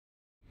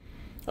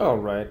All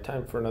right,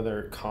 time for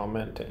another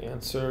comment to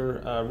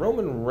answer.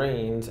 Roman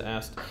Reigns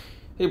asked,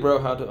 "Hey bro,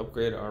 how to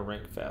upgrade our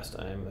rank fast?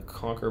 I am the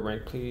Conquer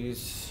rank.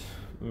 Please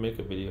make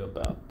a video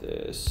about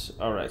this."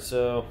 All right,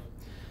 so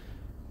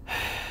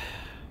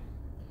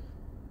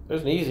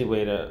there's an easy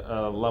way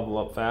to level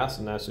up fast,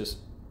 and that's just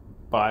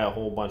buy a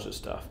whole bunch of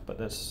stuff. But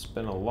that's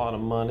spend a lot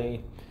of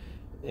money,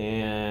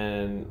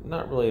 and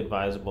not really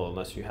advisable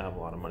unless you have a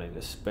lot of money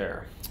to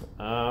spare.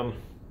 Other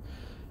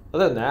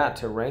than that,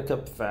 to rank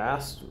up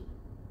fast,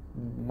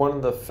 one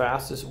of the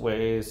fastest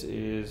ways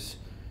is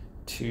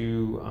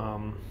to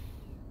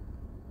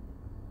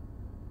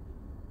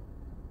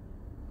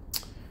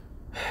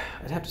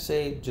I'd have to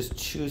say just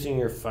choosing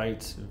your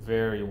fights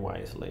very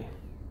wisely.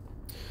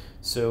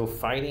 So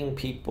fighting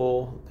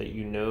people that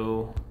you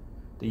know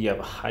that you have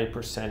a high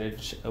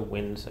percentage of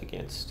wins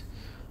against.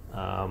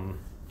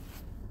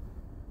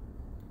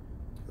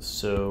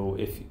 So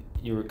if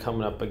you were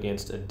coming up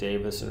against a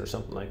Davison or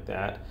something like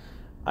that,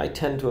 I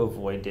tend to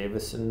avoid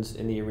Davisons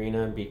in the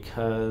arena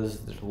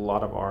because there's a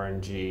lot of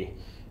RNG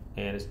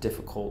and it's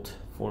difficult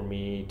for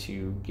me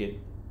to get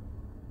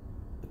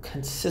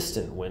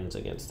consistent wins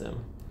against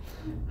them.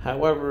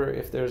 However,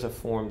 if there's a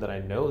form that I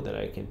know that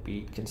I can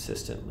beat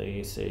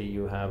consistently, say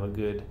you have a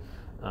good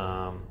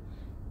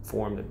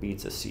form that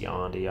beats a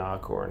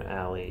Siondiok or an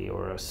Ali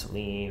or a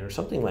Celine or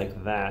something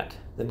like that,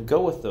 then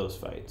go with those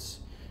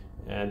fights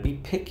and be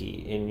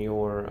picky in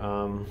your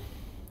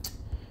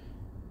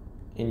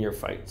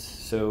fights.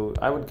 So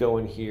I would go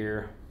in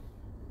here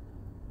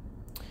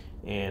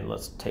and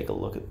let's take a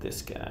look at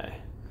this guy.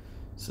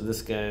 So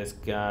this guy's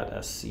got a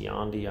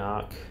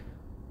Siondiok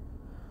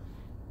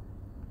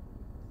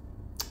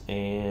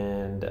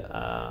and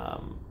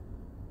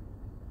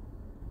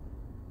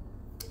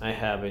I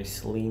have a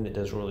Celine that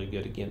does really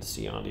good against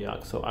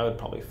Siondiok, so I would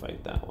probably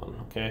fight that one,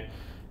 okay?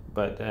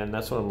 But then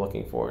that's what I'm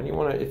looking for. And you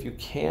want to, if you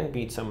can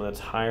beat someone that's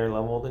higher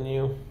level than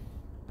you,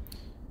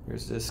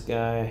 here's this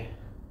guy.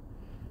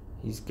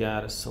 He's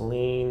got a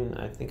Celine.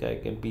 I think I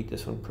can beat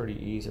this one pretty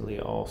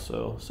easily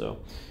also. So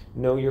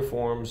know your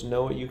forms,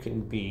 know what you can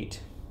beat.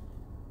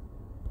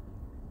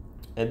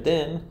 And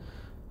then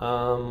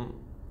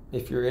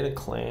if you're in a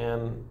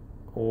clan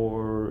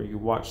or you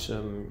watch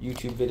some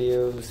YouTube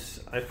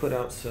videos, I put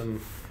out some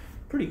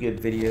pretty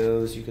good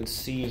videos. You can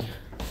see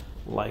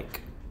like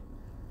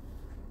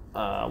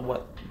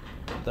what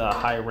the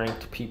high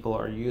ranked people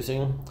are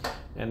using,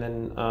 and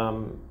then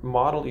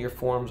model your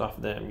forms off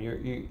of them.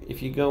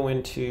 If you go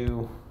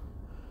into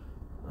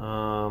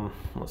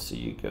let's see,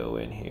 you go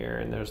in here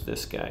and there's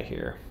this guy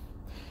here.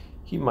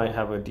 He might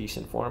have a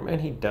decent form,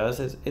 and he does.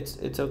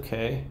 It's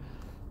okay.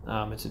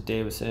 It's a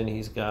Davison.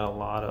 He's got a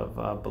lot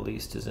of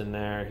ballistas in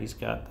there. He's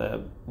got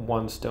the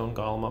one stone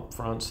golem up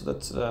front, so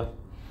that's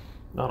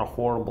not a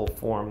horrible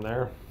form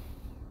there.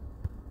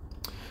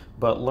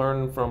 But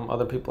learn from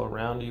other people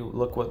around you.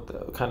 Look what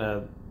the kind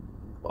of,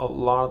 a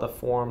lot of the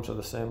forms are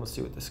the same. Let's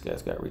see what this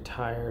guy's got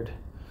retired.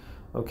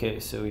 Okay,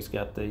 so he's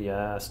got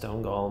the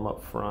stone golem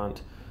up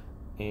front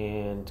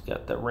and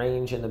got the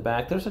range in the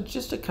back. There's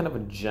just a kind of a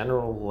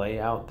general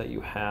layout that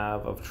you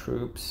have of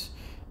troops,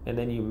 and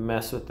then you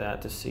mess with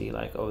that to see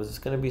like, oh, is this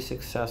going to be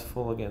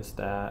successful against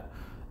that?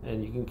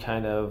 And you can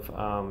kind of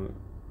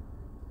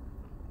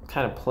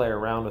play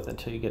around with it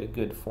until you get a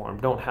good form.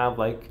 Don't have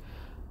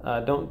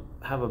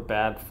a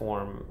bad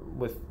form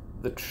with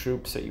the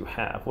troops that you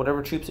have.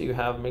 Whatever troops that you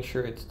have, make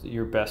sure it's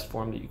your best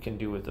form that you can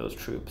do with those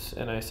troops.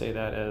 And I say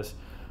that as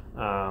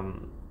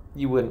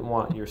you wouldn't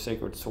want your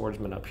Sacred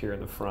Swordsman up here in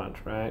the front,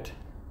 right?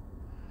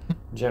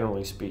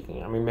 Generally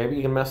speaking. I mean, maybe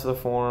you can mess with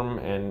the form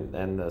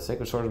and the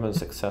Sacred Swordsman is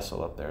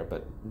successful up there,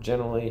 but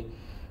generally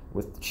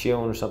with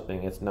Shion or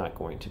something, it's not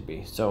going to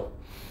be. So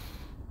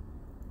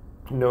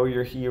know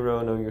your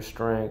hero, know your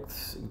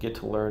strengths, get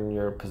to learn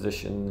your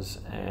positions,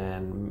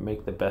 and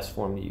make the best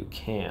form that you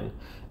can.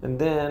 And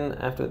then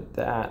after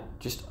that,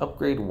 just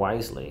upgrade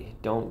wisely.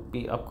 Don't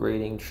be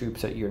upgrading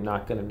troops that you're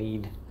not going to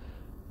need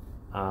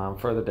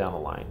further down the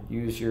line.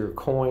 Use your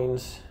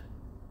coins.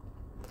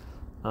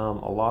 A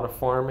lot of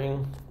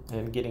farming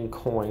and getting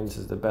coins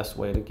is the best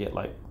way to get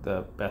like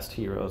the best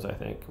heroes, I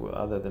think,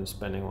 other than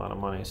spending a lot of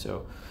money.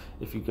 So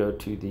if you go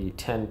to the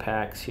 10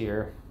 packs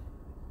here,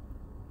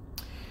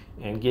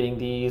 and getting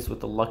these with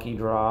the lucky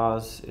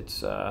draws,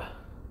 it's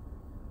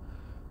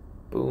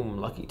boom,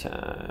 lucky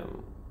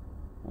time.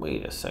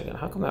 Wait a second,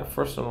 how come that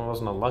first one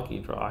wasn't a lucky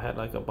draw? I had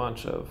like a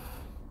bunch of,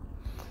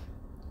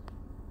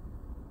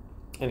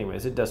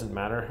 anyways, it doesn't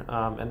matter.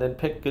 And then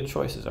pick good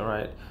choices. All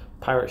right,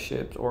 pirate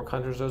ships, orc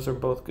hunters, those are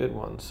both good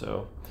ones.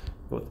 So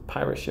go with the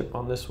pirate ship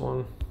on this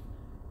one.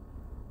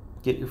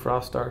 Get your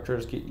frost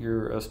archers, get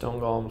your stone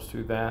golems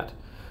through that.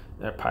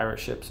 They're pirate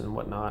ships and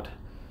whatnot.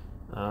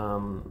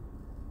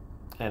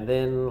 And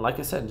then, like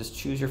I said, just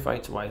choose your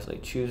fights wisely.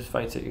 Choose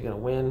fights that you're going to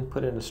win.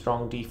 Put in a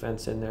strong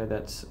defense in there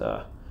that's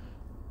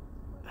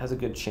has a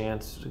good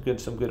chance,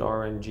 some good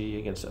RNG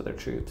against other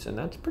troops, and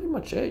that's pretty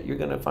much it. You're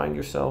going to find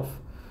yourself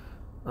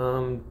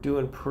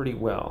doing pretty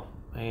well.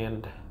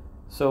 And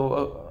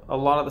so a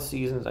lot of the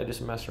seasons, I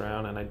just mess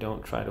around and I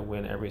don't try to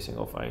win every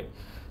single fight.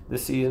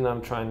 this season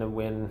I'm trying to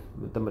win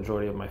the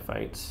majority of my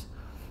fights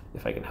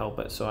if I can help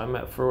it. So I'm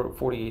at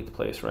 48th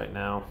place right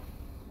now.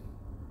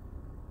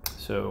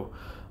 So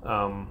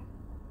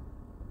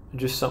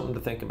just something to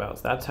think about.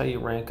 So that's how you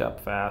rank up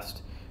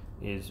fast,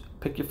 is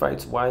pick your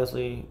fights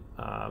wisely,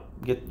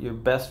 get your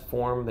best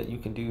form that you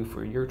can do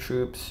for your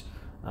troops.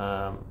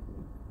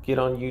 Get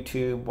on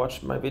YouTube,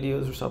 watch my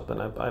videos or something.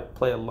 I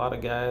play a lot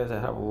of guys that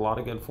have a lot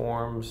of good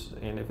forms,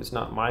 and if it's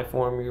not my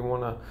form you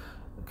want to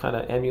kind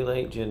of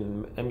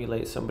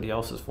emulate somebody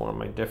else's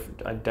form. I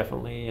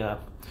definitely I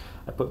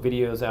put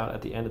videos out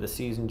at the end of the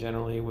season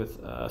generally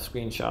with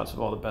screenshots of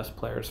all the best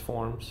players'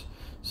 forms,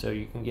 so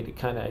you can get a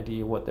kind of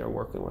idea what they're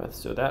working with.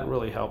 So that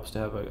really helps to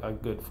have a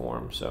good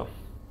form. So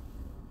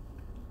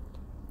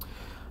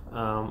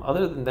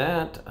other than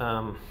that,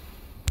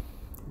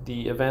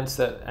 the events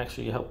that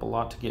actually help a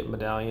lot to get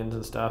medallions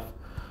and stuff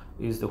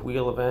is the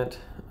wheel event.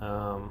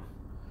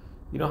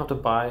 You don't have to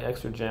buy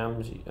extra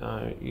gems.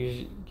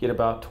 You get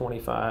about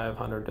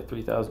 2,500 to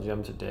 3,000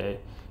 gems a day,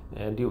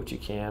 and do what you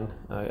can.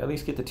 At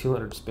least get the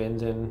 200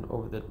 spins in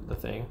over the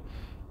thing,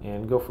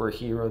 and go for a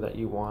hero that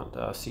you want.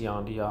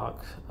 Sion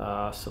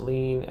Dioc,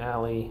 Celine,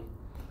 Ali,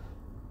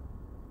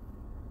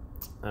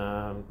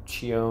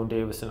 Chion,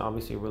 Davison,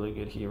 obviously really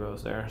good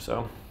heroes there.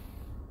 So.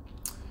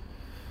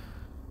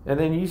 And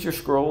then use your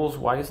scrolls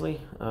wisely.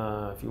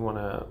 If you want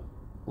to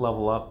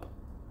level up,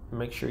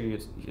 make sure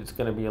it's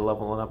going to be a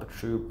leveling up a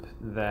troop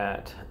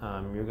that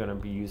you're going to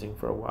be using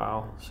for a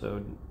while.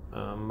 So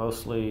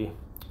mostly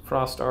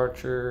frost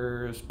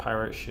archers,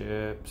 pirate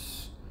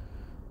ships,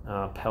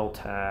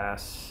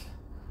 peltasts,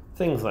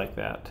 things like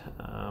that.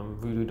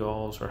 Voodoo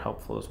dolls are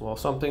helpful as well.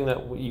 Something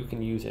that you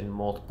can use in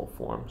multiple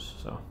forms.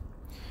 So,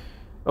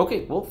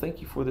 okay, well,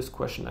 thank you for this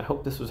question. I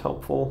hope this was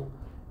helpful.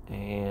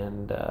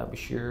 And be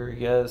sure,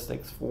 you guys,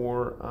 thanks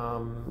for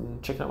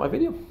checking out my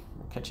video.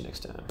 We'll catch you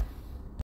next time.